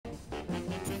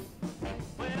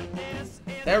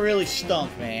That really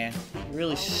stunk, man. It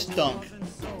really stunk.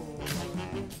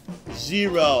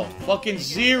 0. Fucking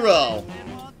 0.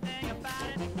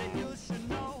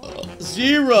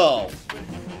 0.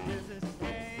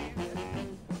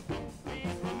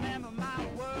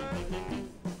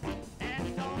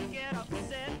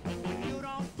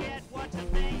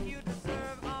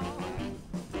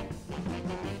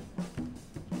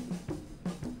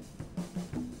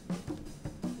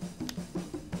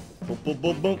 Boom,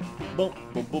 boom, boom, boom,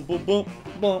 boom, boom, boom, boom,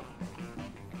 boom.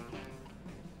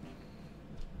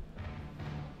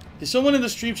 Did someone in the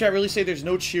stream chat really say there's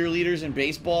no cheerleaders in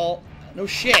baseball? No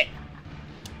shit.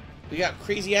 We got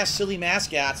crazy ass silly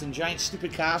mascots and giant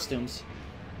stupid costumes.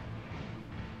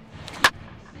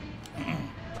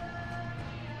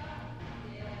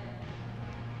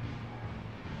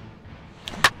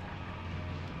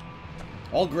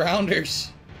 All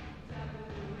grounders.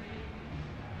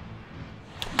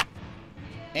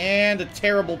 And a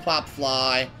terrible pop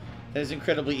fly that is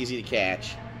incredibly easy to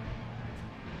catch.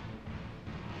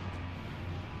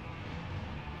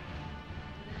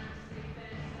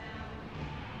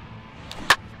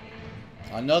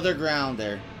 Another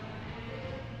grounder.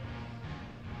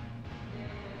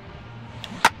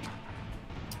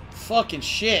 Fucking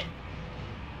shit.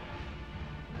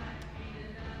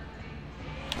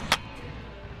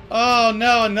 Oh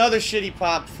no, another shitty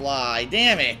pop fly.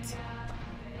 Damn it.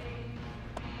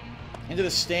 Into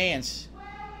the stands.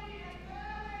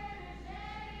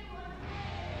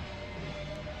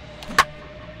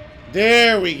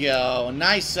 There we go. A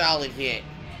nice solid hit.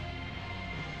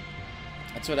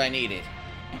 That's what I needed.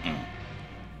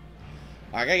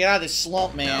 I gotta get out of this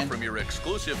slump, man. Now from your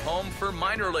exclusive home for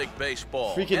minor league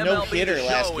baseball. Freaking no hitter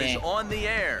last game. game. Is on the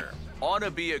air. Ought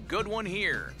to be a good one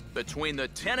here between the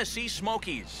Tennessee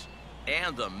Smokies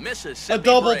and the Mississippi A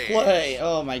double Braves. play.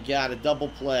 Oh my god, a double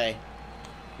play.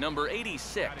 Number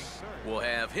 86 will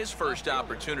have his first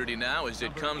opportunity now as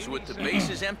it comes with the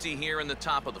bases empty here in the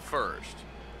top of the first.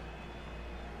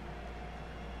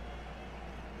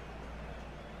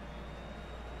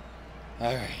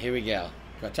 All right, here we go.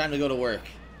 Got time to go to work.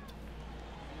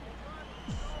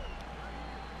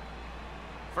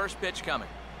 First pitch coming.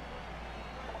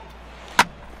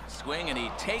 Swing, and he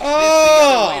takes this the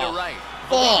other way to right.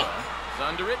 Fuck. He's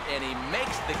under it, and he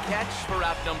makes the catch for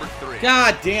out number 3.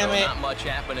 God damn it. Not much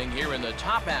happening here in the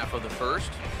top half of the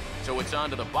first. So it's on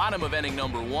to the bottom of inning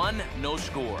number 1. No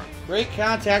score. Great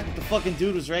contact, but the fucking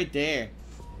dude was right there.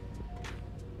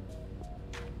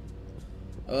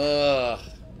 Ugh.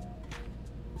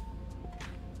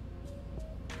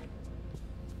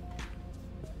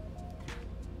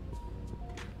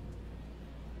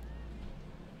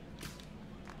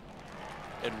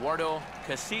 Eduardo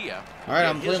Casilla. All right,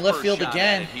 I'm playing left field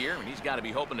again. Here, and he's got to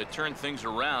be hoping to turn things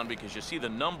around because you see the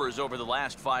numbers over the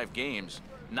last 5 games.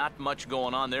 Not much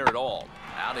going on there at all.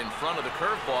 Out in front of the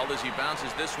curveball as he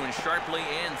bounces this one sharply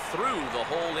and through the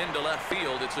hole into left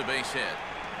field. It's a base hit.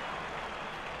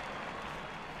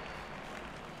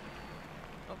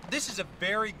 This is a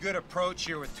very good approach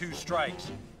here with 2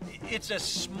 strikes. It's a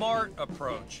smart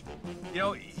approach. You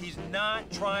know, he's not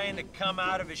trying to come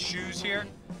out of his shoes here.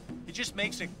 He just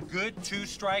makes a good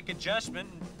 2-strike adjustment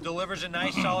and delivers a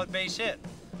nice solid base hit.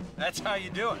 That's how you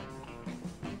do it.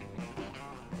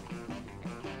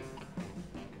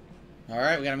 All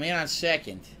right, we got a man on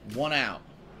second. 1 out.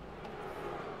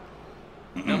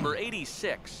 Number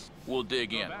 86 will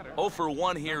dig in. 0 for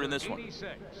 1 here in this one.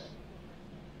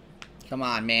 Come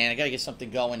on, man. I got to get something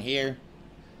going here.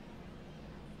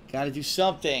 Got to do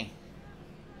something.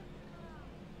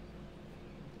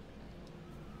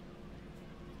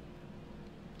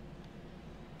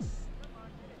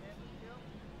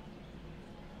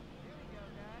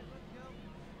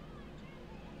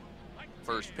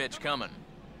 First pitch coming.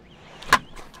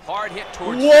 Hard hit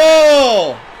towards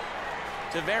Whoa!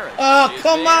 Tavares. Oh,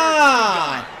 come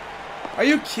on! Are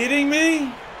you kidding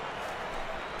me?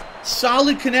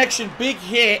 Solid connection, big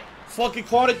hit. Fucking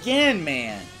caught again,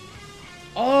 man.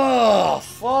 Oh,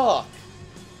 fuck.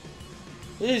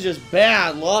 This is just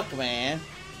bad luck, man.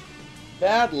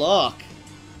 Bad luck.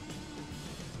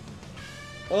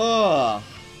 Oh.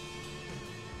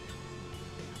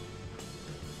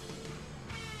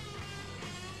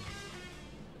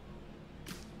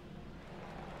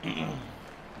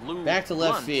 Back to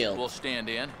left field. Will stand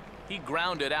in. He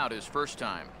grounded out his first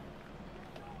time.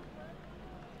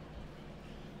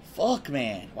 Fuck,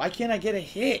 man. Why can't I get a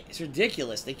hit? It's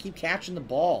ridiculous. They keep catching the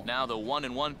ball. Now the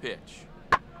 1-1 pitch.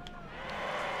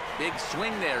 Big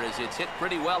swing there as it's hit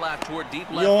pretty well out toward deep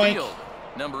left Yoink. field.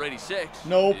 Number 86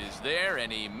 Nope. is there,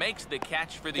 and he makes the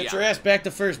catch for the Get out. your ass back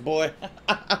to first, boy.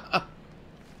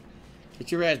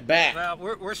 Get your ass back. Well,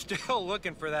 we're still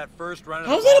looking for that first run of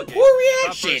How's the that ball a game. poor Thought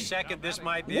reaction? for a second this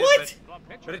might be What? it,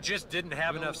 but it just didn't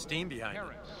have enough steam behind it.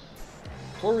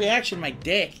 Poor reaction, my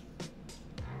dick.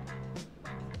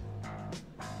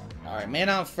 Alright, man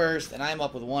on first, and I'm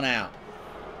up with 1 out.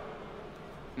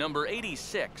 Number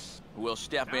 86 will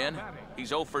step in. He's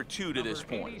 0 for 2 to this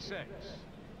point.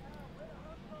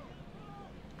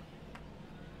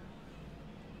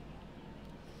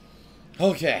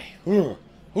 Okay.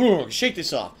 Shake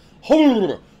this off.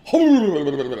 We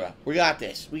got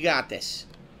this. We got this.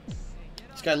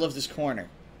 This guy loves this corner.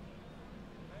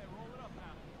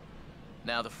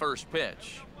 Now the first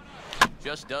pitch.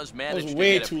 Just does manage to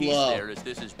way get a too piece low. there as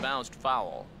this is bounced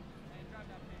foul.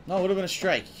 No, it would have been a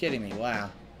strike. You're kidding me. Wow.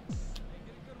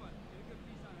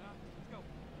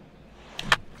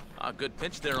 A good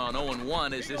pitch there on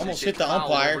 0-1 as this Almost is hit the foul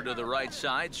umpire. over to the right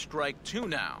side. Strike 2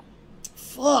 now.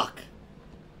 Fuck.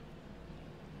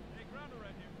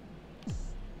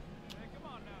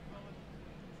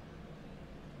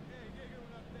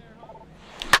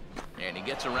 And he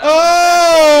gets around.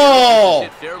 Oh!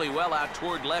 Hit fairly well out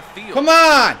toward left field. Come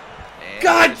on. And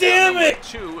God here's damn number it.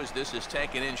 2 as this is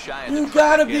taken in shy of You the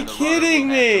gotta track, be and the runner kidding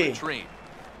will have to me. retreat.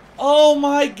 Oh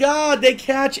my god, they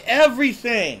catch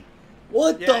everything.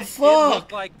 What Yeah, the it fuck?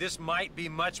 looked like this might be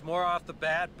much more off the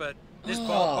bat, but this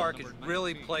ballpark has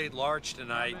really played large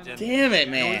tonight. And, Damn it, you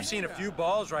know, man. we've seen a few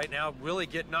balls right now really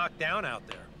get knocked down out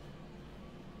there.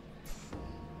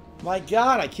 My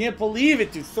god, I can't believe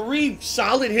it, dude. 3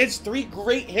 solid hits, 3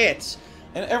 great hits.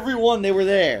 And every one they were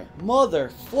there.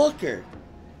 Motherfucker.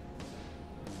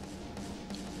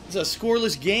 It's a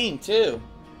scoreless game, too.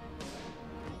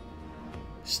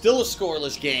 Still a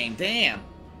scoreless game. Damn.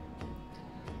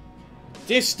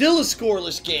 There's still a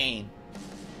scoreless game.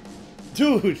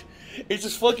 Dude, it's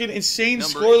just fucking insane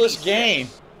Number scoreless 86 game.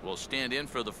 will stand in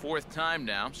for the 4th time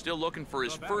now. Still looking for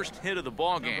his first hit of the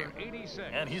ball game.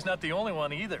 And he's not the only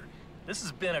one either. This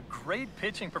has been a great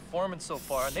pitching performance so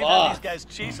far, and they've Fuck. had these guys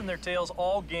chasing their tails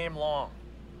all game long.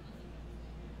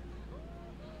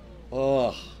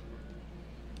 Ugh.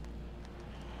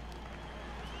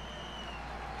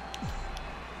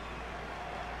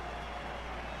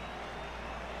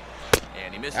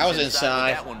 And he misses That was inside inside.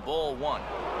 with that one, ball 1.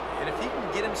 And if he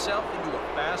can get himself into a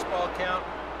fastball count,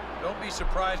 don't be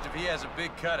surprised if he has a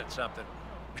big cut at something.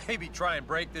 Maybe try and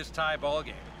break this tie ball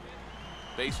game.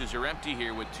 Bases are empty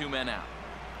here with 2 men out.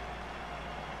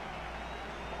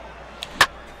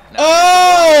 Now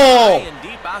Oh! high and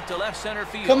deep out to left center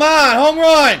field. Come on, home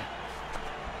run!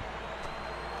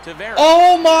 Tavares.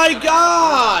 Oh my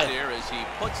god! There as he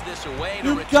puts this away to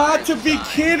You've retire got to the be side.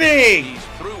 kidding! He's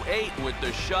through 8 with the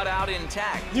shutout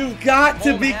intact. You've got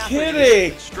to Home be half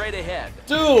kidding! is straight ahead.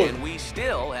 Dude. And we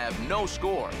still have no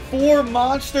score. 4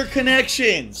 monster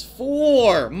connections.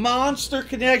 4 monster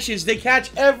connections. They catch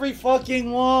every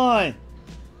fucking one.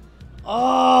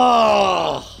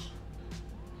 Oh.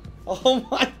 Oh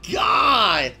my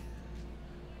god.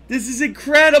 This is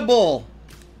incredible.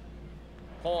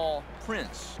 Paul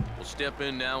Prince will step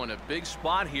in now in a big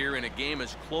spot here in a game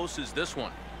as close as this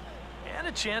one. And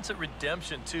a chance at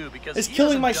redemption, too, because It's he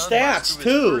killing hasn't my done much stats, through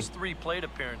his too. first 3 plate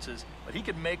appearances, but he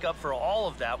could make up for all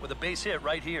of that with a base hit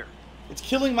right here. It's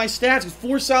killing my stats with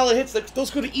 4 solid hits.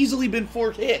 Those could have easily been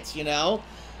 4 hits, you know?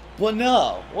 But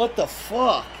no. What the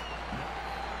fuck?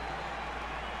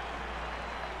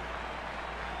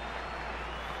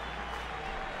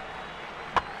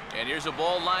 And here's a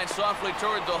ball lined softly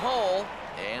toward the hole.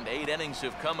 And 8 innings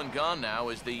have come and gone now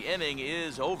as the inning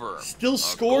is over. Still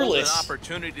A golden scoreless.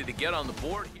 opportunity to get on the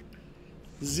board here.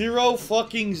 0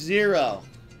 fucking 0.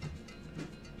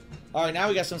 Alright, now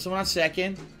we got someone on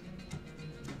second.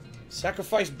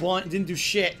 Sacrifice bunt, didn't do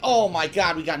shit. Oh my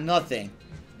god, we got nothing.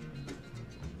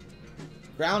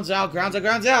 Grounds out, grounds out,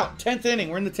 grounds out. 10th inning,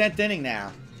 we're in the 10th inning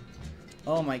now.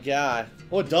 Oh my god.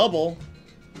 Oh, a double.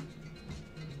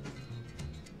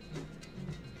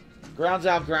 Grounds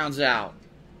out, grounds out.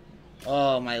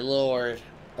 Oh my lord.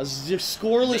 A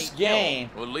scoreless Nate game.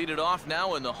 Hill will lead it off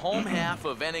now in the home half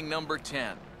of inning number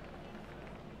 10.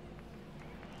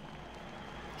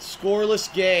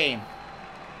 Scoreless game.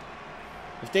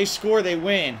 If they score, they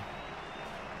win.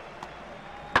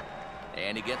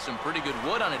 And he gets some pretty good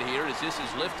wood on it here as this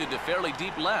is lifted to fairly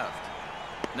deep left.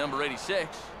 Number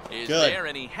 86 is Good. there,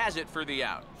 and he has it for the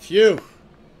out. Phew.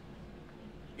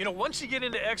 You know, once you get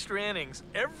into extra innings,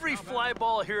 every fly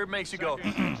ball here makes you go,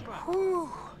 whew.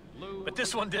 But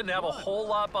this one didn't have a whole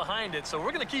lot behind it, so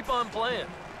we're going to keep on playing.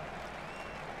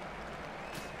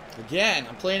 Again,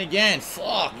 I'm playing again.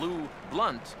 Fuck. Lou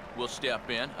Blunt will step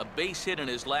in, a base hit in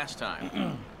his last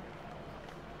time.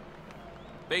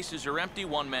 Bases are empty,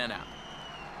 1 man out.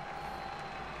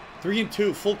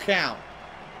 3-2, full count.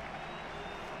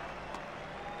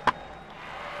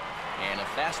 And a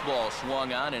fastball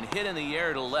swung on and hit in the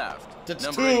air to left. That's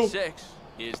Number 86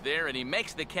 is there, and he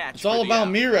makes the catch. It's all about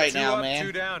me right now, up, man.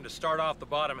 2 down to start off the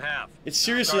bottom half. It's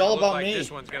seriously all about me.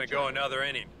 This one's going to go another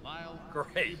inning.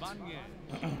 Great.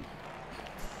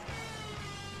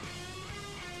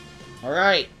 All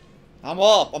right, I'm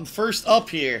up. I'm first up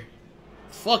here.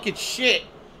 Fucking shit.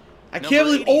 I can't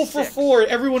believe 0 for 4.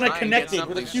 Everyone I connected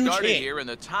with a huge hit. Here in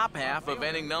the top half of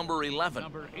inning number 11.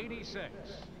 Number 86.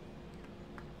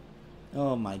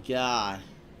 Oh my god.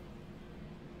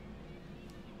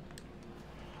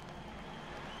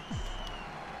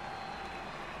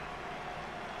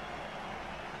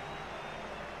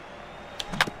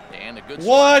 And a good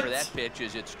What? spot for that pitch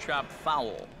as it's chopped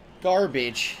foul.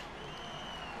 Garbage.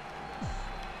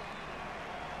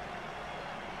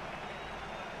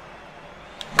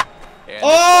 And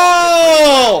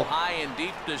Oh! high and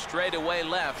deep to straightaway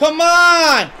left. Come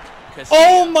on!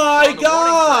 Oh my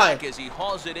god! As he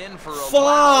hauls it in for a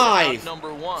 5.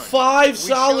 Number 1. 5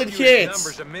 solid We showed you his hits.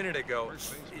 numbers a minute ago.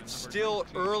 It's still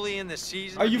early in the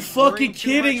season. Are you He's fucking worrying too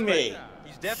kidding much, me? but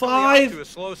he's definitely off to a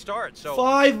slow start. So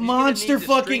 5 he's gonna monster need to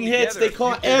fucking string hits. together They a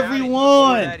caught few good outings to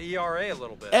lower everyone. that ERA a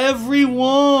little bit.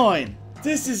 Everyone.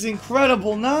 This is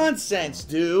incredible nonsense,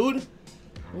 dude.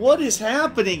 What is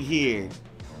happening here?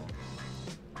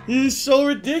 This is so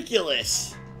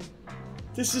ridiculous.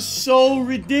 This is so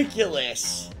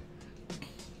ridiculous.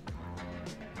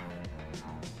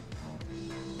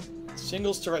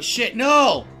 Singles to right. Shit,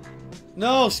 no!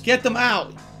 No, get them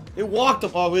out. They walked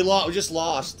them. Oh, we just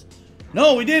lost.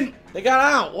 No, we didn't. They got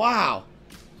out. Wow.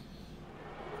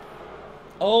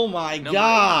 Oh my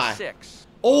god. 6.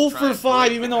 0 for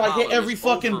 5, even though I hit every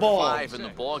fucking ball. 5 in the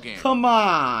ball game. Come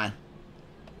on.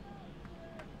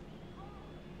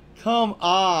 Come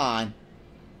on.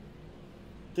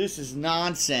 This is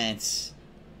nonsense.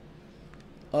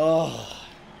 Oh.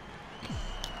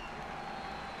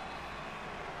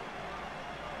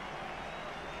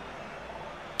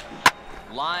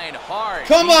 Line hard.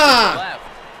 Come deep to the on! left.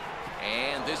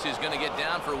 And this is going to get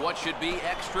down for what should be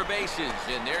extra bases.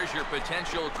 And there's your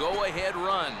potential go-ahead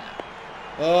run.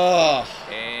 Ugh.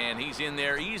 And he's in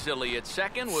there easily at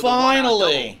second with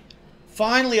Finally.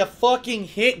 Finally a fucking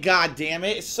hit,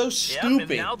 goddammit. It's so Yep,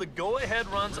 stupid. and now the go-ahead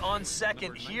runs on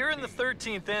second here in the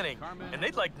 13th inning. And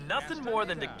they'd like nothing more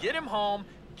than to get him home,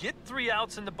 get 3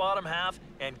 outs in the bottom half,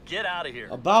 and get out of here.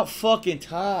 About fucking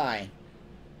time.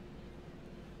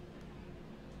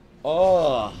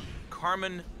 Oh.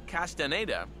 Carmen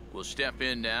Castaneda will step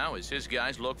in now as his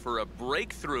guys look for a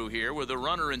breakthrough here with a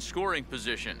runner in scoring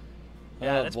position.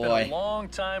 Yeah, Oh, that's boy. been a long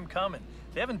time coming.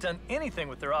 They haven't done anything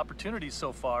with their opportunities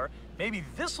so far. Maybe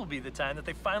this will be the time that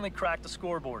they finally crack the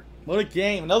scoreboard. What a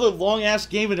game. Another long-ass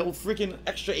game with freaking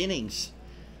extra innings.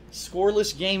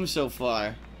 Scoreless game so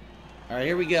far. All right,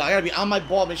 here we go. I got to be on my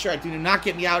ball. Make sure I do not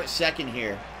get me out at second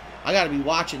here. I got to be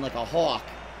watching like a hawk.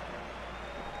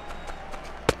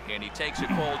 And he takes a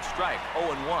cold strike,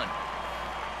 0-1.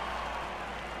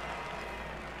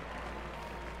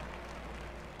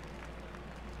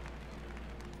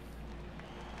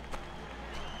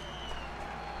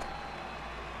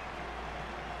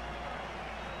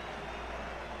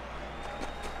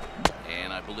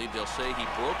 And I believe they'll say he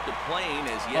broke the plane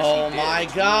as yes Oh he did. my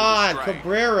It's god, ruled a strike.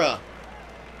 Cabrera.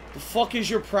 The fuck is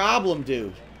your problem,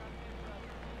 dude?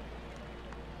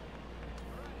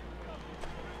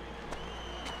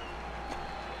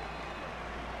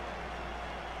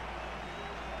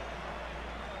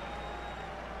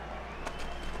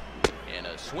 And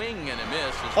a swing and a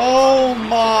miss. As Oh they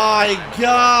my reach the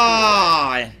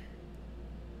god.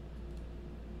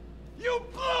 You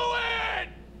blew it!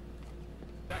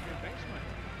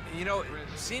 You know, it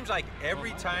seems like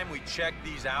every time we check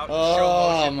these out, in show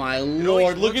Oh motion, my it always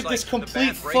lord, look looks at this like the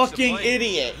complete bat breaks the fucking plane.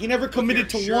 idiot. He never Look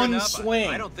committed here, to sure one enough, swing.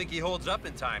 I don't think he holds up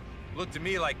in time. Looked to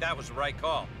me like that was the right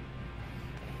call.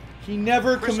 He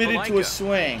never Chris committed to a Valenka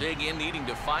swing. Dig in, needing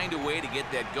to find a way to get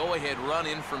that go-ahead run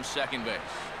in from second base.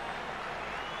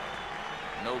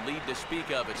 No lead to speak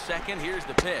of at second. Here's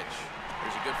the pitch.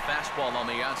 There's a good fastball on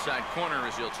the outside corner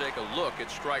as he'll take a look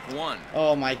at strike one.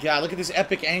 Oh my god, look at this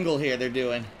epic angle here they're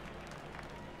doing.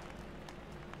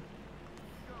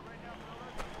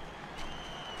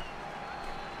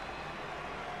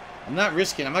 I'm not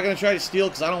risking. I'm not going to try to steal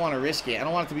because I don't want to risk it. I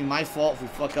don't want it to be my fault if we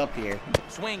fuck up here.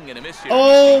 Swing and a miss here.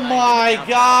 Oh Behind my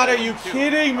the god, are count. you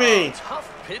kidding me?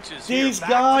 Tough pitches here, These back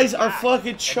to guys are back. fucking And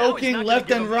now he's choking not gonna left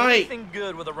give and them right. anything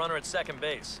good with a runner at second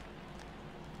base.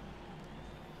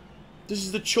 This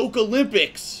is the Choke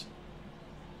Olympics.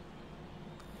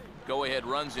 Go-ahead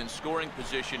runs in scoring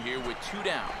position here with 2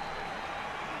 down.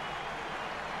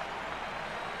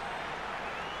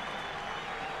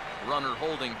 Runner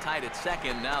holding tight at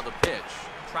second. Now the pitch.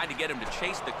 Tried to get him to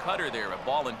chase the cutter there. A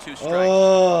ball and 2 strikes.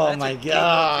 Oh, That's my a good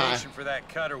God. location for that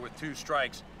cutter with 2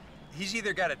 strikes. He's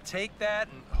either got to take that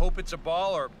and hope it's a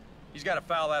ball, or he's got to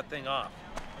foul that thing off.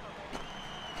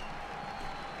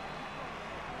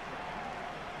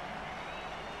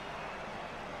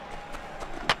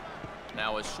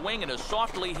 Now a swing and a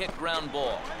softly hit ground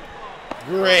ball.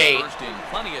 Great. First in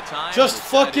plenty of time. Just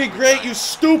fucking great, you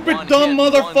stupid, One dumb hit,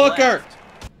 one motherfucker. left.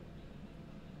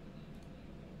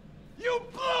 You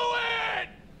blew it!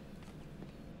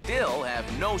 Still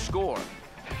have no score.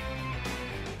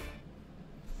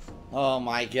 Oh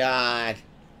my God.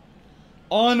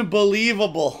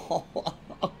 Unbelievable.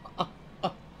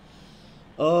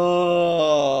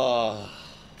 Oh.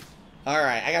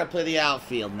 Alright, I gotta play the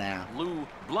outfield now. Lou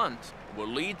Blunt will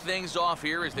lead things off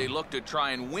here as they look to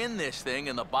try and win this thing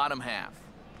in the bottom half.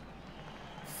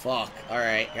 Fuck.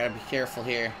 Alright, gotta be careful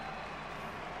here.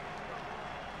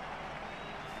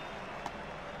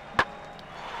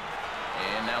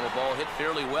 And now a ball hit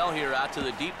fairly well here out to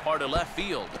the deep part of left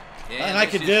field. Nothing I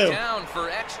this could is do. Down for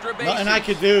extra bases. Nothing I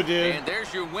could do, dude. And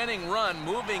there's your winning run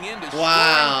moving into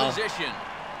Wow. scoring position.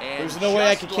 And There's no way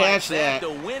I just could like catch that. The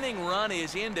winning run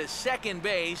is into second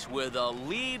base with a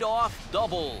lead-off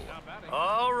double.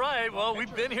 All right, well,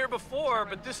 we've been here before,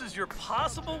 but this is your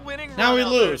possible winning Now run we out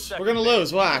there at lose. second We're gonna base.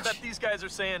 lose, watch. I bet these guys are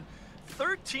saying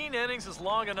 13 innings is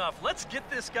long enough. Let's get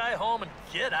this guy home and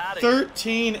get out of here.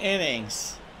 13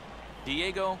 innings.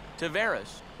 Diego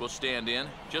Taveras will stand in.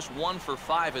 Just 1 for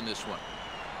 5 in this one.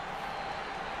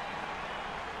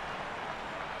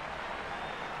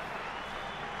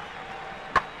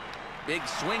 Big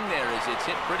swing there as it's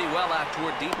hit pretty well out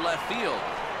toward deep left field.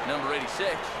 Number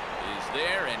 86 is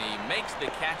there, and he makes the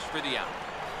catch for the out.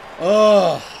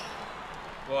 Oh.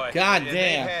 Boy, God and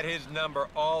damn. They've had his number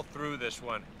all through this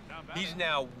one. He's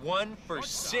now 1 for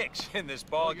 6 in this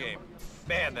ball game.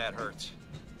 Man, that hurts.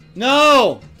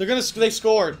 No! They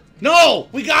scored. No!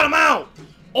 We got them out!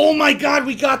 Oh my God,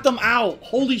 we got them out!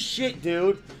 Holy shit,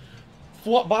 dude.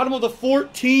 Bottom of the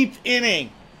 14th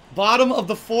inning. Bottom of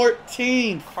the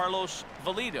 14th. Carlos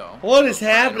Valido. What is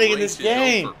happening in this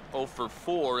game? 0 for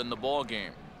 4 in the ball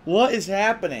game. What is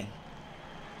happening?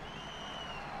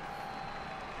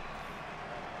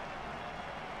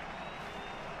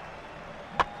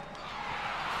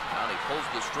 Now he pulls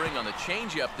the string on the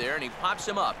changeup there, and he pops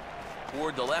him up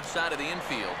toward the left side of the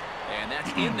infield. And that's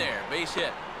in there, base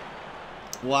hit.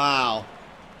 Wow.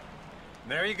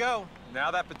 There you go.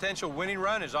 Now that potential winning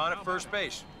run is on at first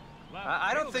base.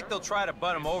 I don't think they'll try to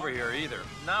butt him over here either.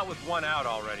 Not with 1 out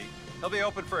already. He'll be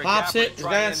open for a Pops gap it. to He's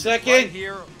try got and in end second. right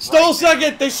here, Stole right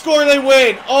second. They score. They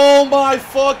win. Oh my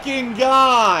fucking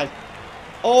God.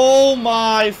 Oh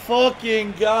my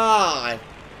fucking God.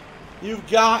 You've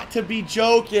got to be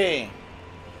joking.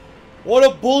 What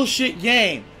a bullshit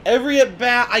game. Every at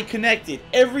bat I connected.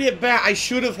 Every at bat I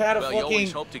should have had a Well, you fucking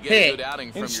always hope to get a hit. good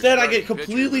outing from your Instead I get starting pitcher,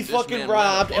 completely but this fucking man went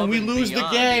robbed above and we and lose the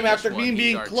beyond game in this after one. being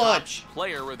He's our clutch. top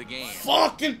player of the game.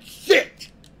 Fucking shit.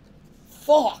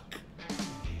 Fuck.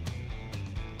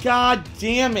 God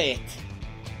damn it.